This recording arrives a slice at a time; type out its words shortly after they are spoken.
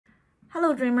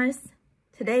Hello dreamers!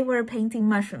 Today we're painting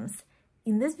mushrooms.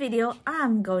 In this video,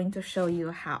 I'm going to show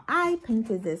you how I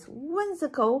painted this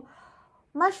whimsical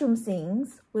mushroom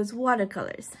scenes with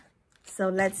watercolors. So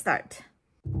let's start.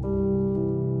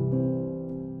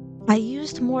 I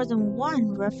used more than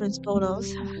one reference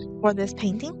photos for this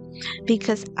painting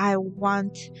because I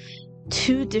want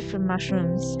two different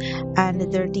mushrooms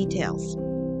and their details.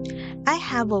 I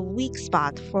have a weak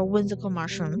spot for whimsical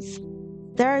mushrooms.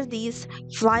 There are these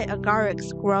fly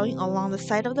agarics growing along the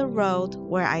side of the road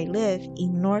where I live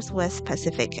in Northwest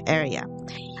Pacific area.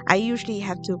 I usually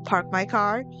have to park my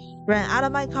car, run out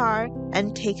of my car,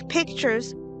 and take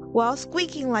pictures while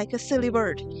squeaking like a silly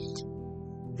bird.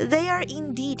 They are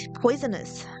indeed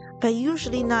poisonous, but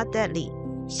usually not deadly,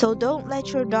 so don't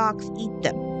let your dogs eat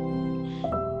them.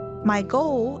 My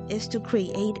goal is to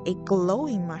create a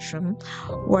glowing mushroom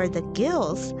where the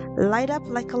gills light up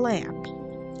like a lamp.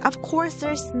 Of course,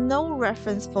 there's no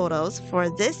reference photos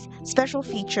for this special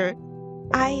feature.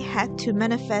 I had to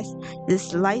manifest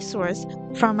this light source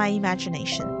from my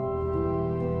imagination.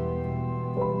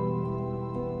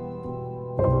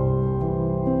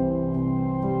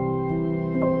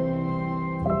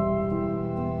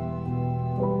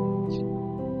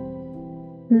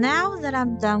 Now that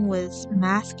I'm done with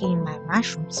masking my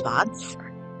mushroom spots,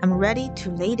 I'm ready to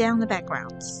lay down the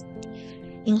backgrounds.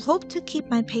 In hope to keep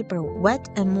my paper wet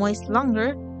and moist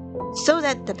longer, so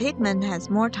that the pigment has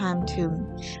more time to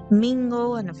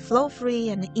mingle and flow free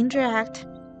and interact,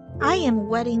 I am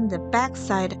wetting the back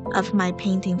side of my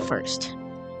painting first.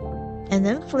 And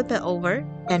then flip it over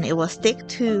and it will stick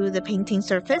to the painting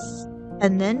surface,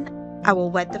 and then I will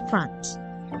wet the front.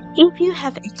 If you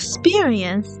have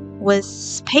experience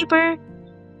with paper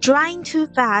drying too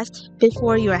fast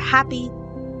before you are happy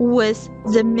with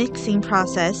the mixing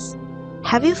process,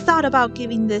 have you thought about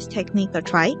giving this technique a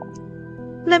try?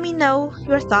 Let me know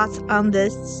your thoughts on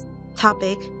this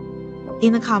topic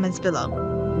in the comments below.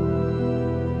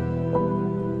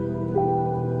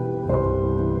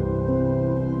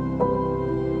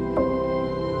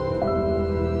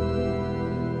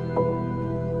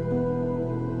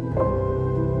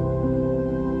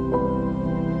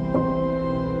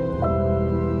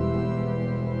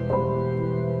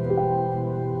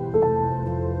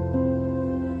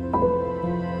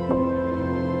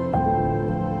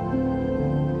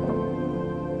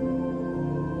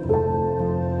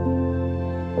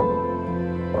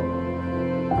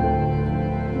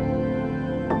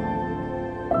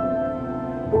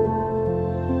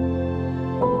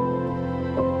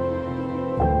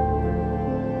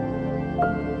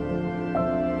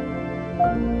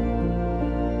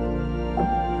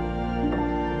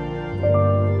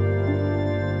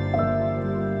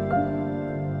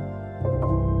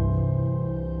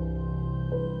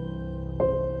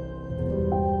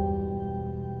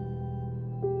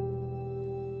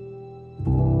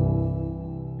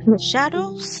 The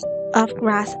shadows of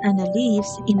grass and the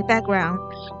leaves in the background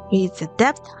creates a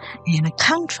depth and a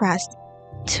contrast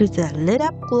to the lit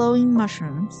up glowing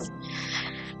mushrooms.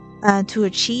 To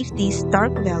achieve these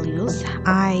dark values,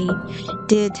 I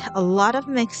did a lot of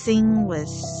mixing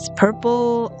with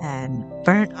purple and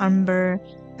burnt umber,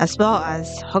 as well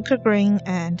as hooker green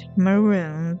and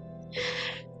maroon.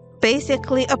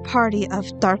 Basically a party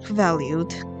of dark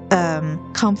valued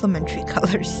complementary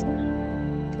colors.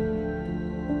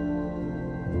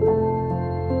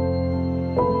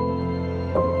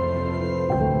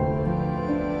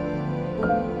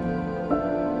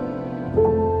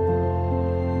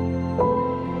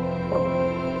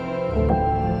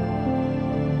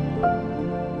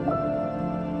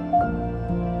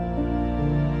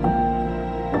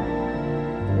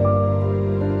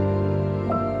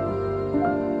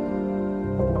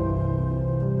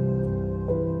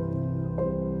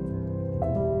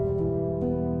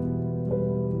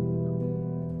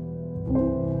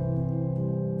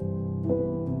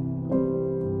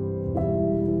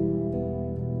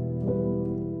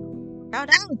 Shout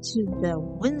out to the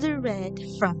Windsor Red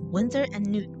from Winsor &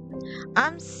 Newton.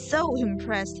 I'm so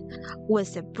impressed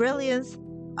with the brilliance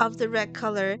of the red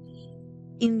color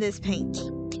in this paint.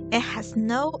 It has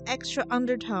no extra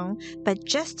undertone, but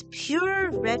just pure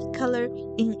red color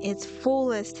in its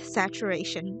fullest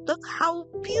saturation. Look how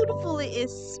beautifully it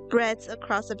spreads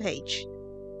across the page.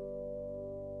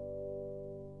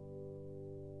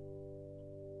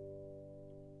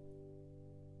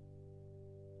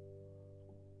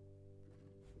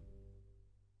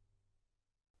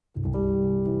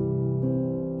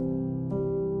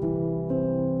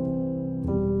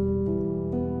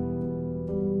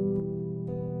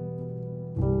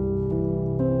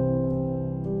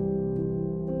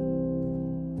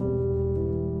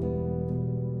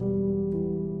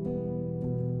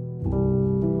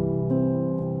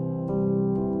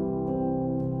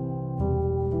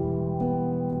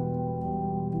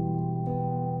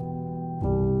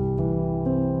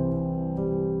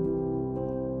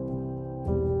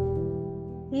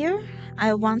 Here,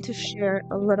 I want to share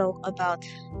a little about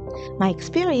my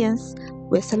experience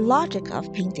with the logic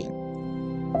of painting.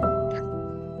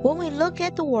 When we look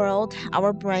at the world,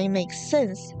 our brain makes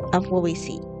sense of what we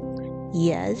see.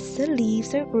 Yes, the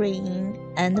leaves are green,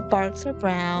 and the barks are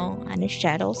brown, and the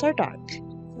shadows are dark.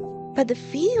 But the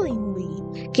feeling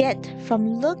we get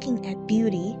from looking at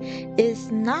beauty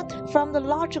is not from the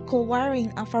logical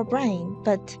wiring of our brain,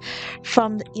 but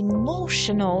from the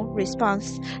emotional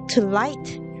response to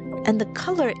light and the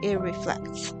color it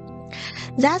reflects.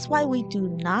 That's why we do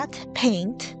not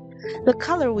paint the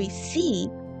color we see,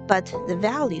 but the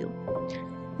value.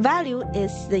 Value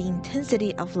is the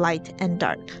intensity of light and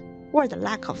dark, or the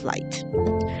lack of light.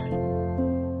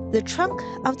 The trunk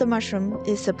of the mushroom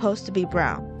is supposed to be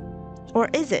brown. Or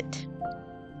is it?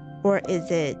 Or is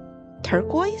it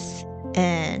turquoise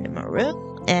and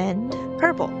maroon and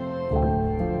purple?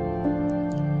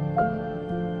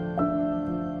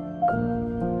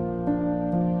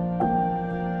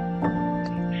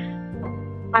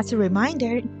 As a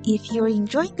reminder, if you're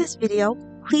enjoying this video,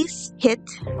 please hit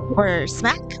or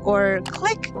smack or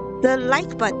click the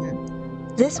like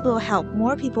button. This will help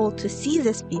more people to see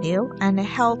this video and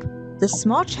help the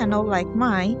small channel like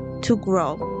mine to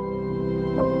grow.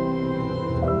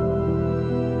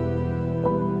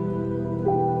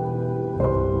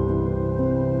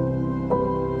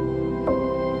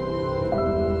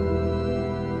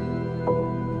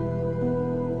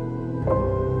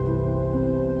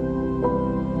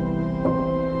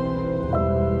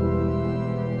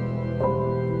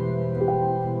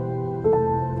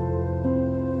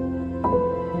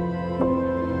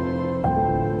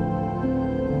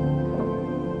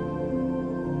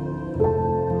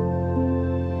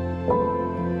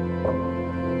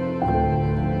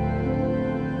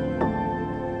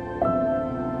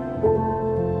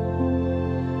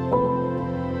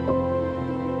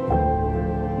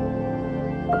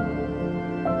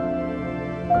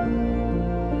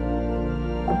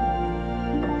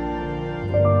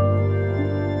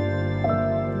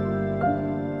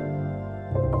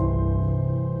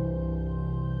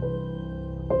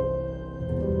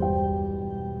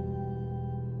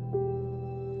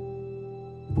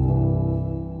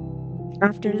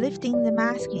 After lifting the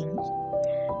masking,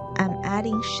 I'm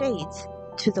adding shades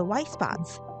to the white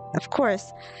spots. Of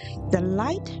course, the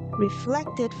light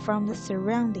reflected from the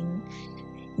surrounding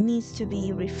needs to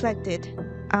be reflected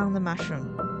on the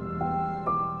mushroom.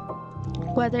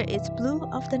 Whether it's blue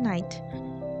of the night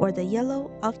or the yellow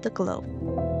of the glow.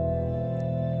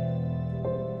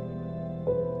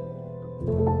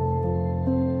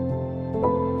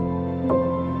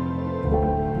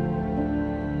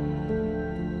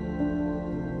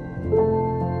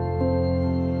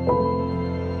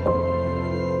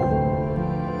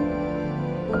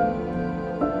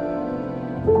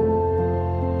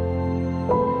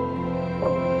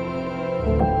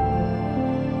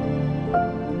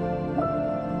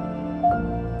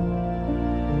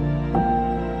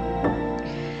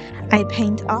 I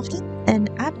paint often and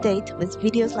update with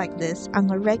videos like this on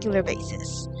a regular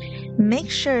basis. Make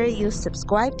sure you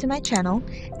subscribe to my channel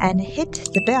and hit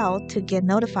the bell to get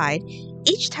notified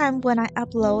each time when I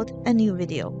upload a new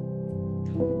video.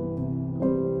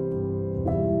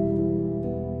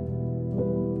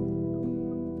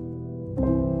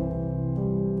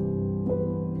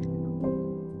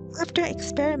 After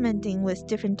experimenting with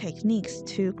different techniques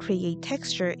to create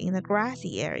texture in the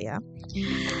grassy area,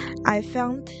 I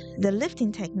found the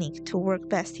lifting technique to work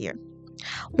best here.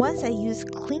 Once I use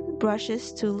clean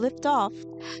brushes to lift off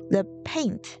the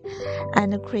paint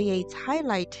and create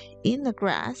highlight in the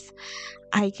grass,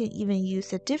 I can even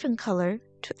use a different color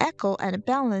to echo and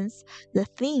balance the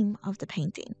theme of the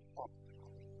painting.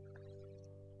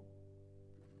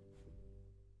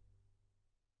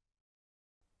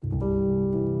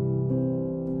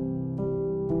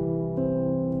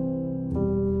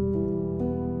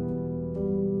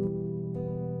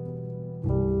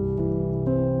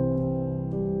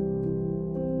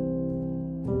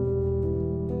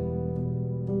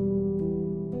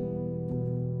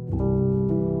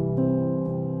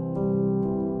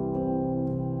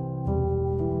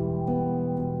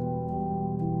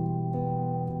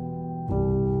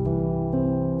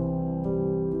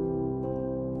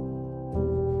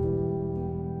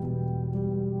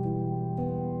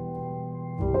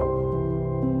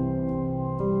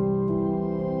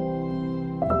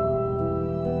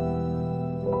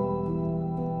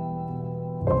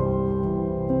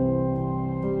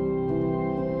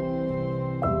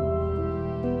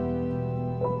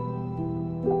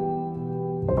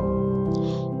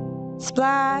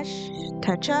 Splash,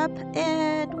 touch up,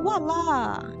 and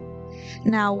voila!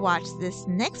 Now watch this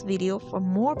next video for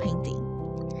more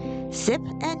painting. Sip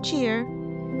and cheer!